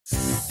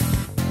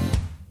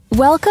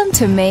Welcome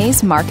to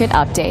May's Market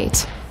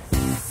Update.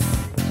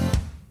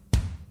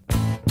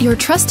 Your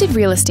trusted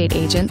real estate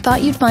agent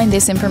thought you'd find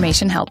this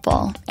information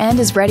helpful and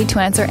is ready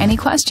to answer any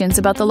questions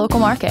about the local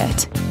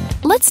market.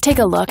 Let's take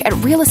a look at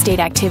real estate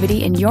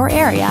activity in your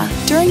area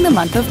during the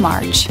month of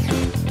March.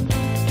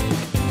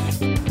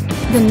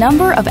 The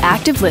number of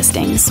active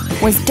listings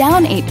was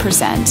down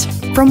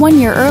 8% from 1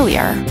 year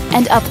earlier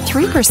and up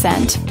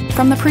 3%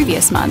 from the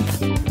previous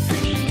month.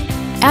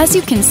 As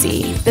you can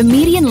see, the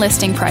median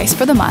listing price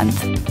for the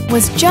month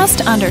was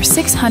just under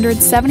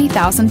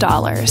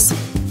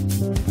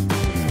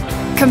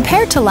 $670,000.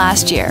 Compared to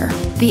last year,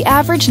 the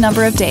average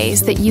number of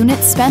days that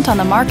units spent on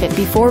the market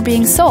before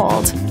being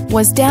sold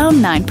was down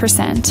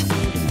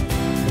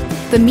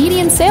 9%. The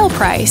median sale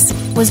price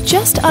was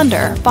just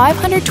under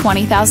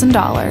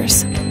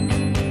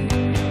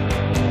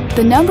 $520,000.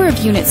 The number of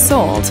units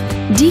sold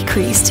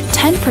decreased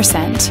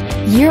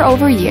 10% year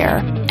over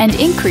year and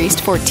increased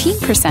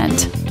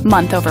 14%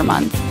 month over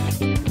month.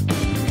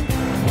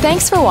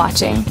 Thanks for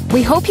watching.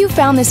 We hope you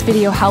found this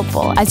video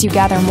helpful as you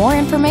gather more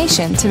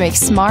information to make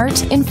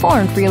smart,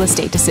 informed real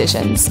estate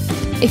decisions.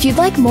 If you'd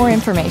like more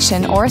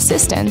information or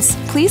assistance,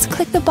 please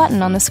click the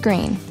button on the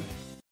screen.